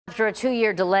After a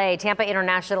 2-year delay, Tampa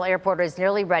International Airport is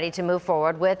nearly ready to move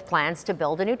forward with plans to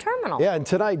build a new terminal. Yeah, and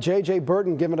tonight, J.J.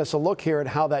 Burton giving us a look here at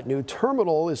how that new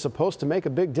terminal is supposed to make a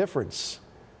big difference.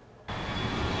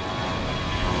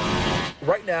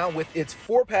 Right now, with its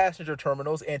 4 passenger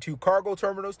terminals and 2 cargo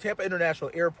terminals, Tampa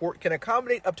International Airport can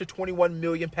accommodate up to 21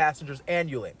 million passengers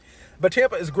annually. But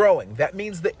Tampa is growing. That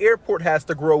means the airport has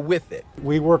to grow with it.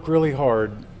 We work really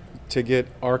hard to get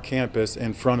our campus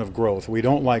in front of growth. We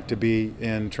don't like to be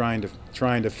in trying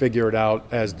to figure it out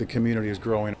as the community is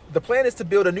growing. The plan is to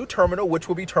build a new terminal, which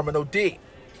will be Terminal D.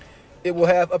 It will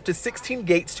have up to 16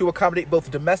 gates to accommodate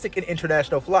both domestic and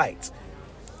international flights.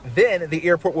 Then the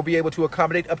airport will be able to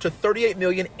accommodate up to 38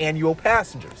 million annual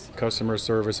passengers. Customer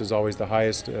service is always the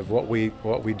highest of what we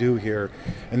do here,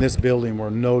 and this building will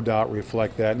no doubt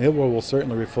reflect that, and it will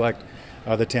certainly reflect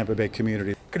the Tampa Bay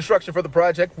community. Construction for the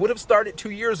project would have started 2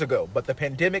 years ago, but the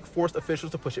pandemic forced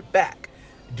officials to push it back.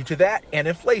 Due to that and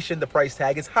inflation, the price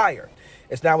tag is higher.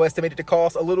 It's now estimated to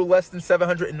cost a little less than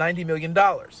 $790 million.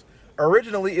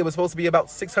 Originally, it was supposed to be about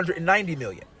 $690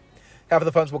 million. Half of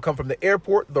the funds will come from the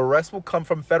airport, the rest will come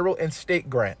from federal and state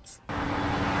grants.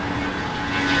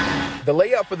 The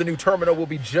layout for the new terminal will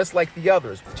be just like the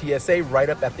others, with TSA right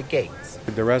up at the gates.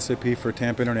 The recipe for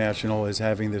Tampa International is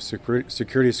having the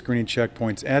security screening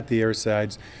checkpoints at the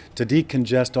airsides to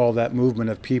decongest all that movement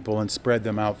of people and spread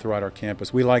them out throughout our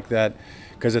campus. We like that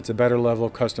because it's a better level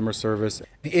of customer service.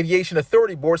 The Aviation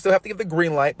Authority Board still have to give the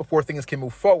green light before things can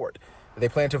move forward. They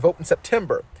plan to vote in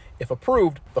September. If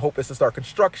approved, the hope is to start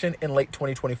construction in late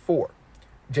 2024.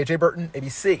 J.J. Burton,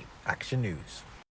 ABC Action News.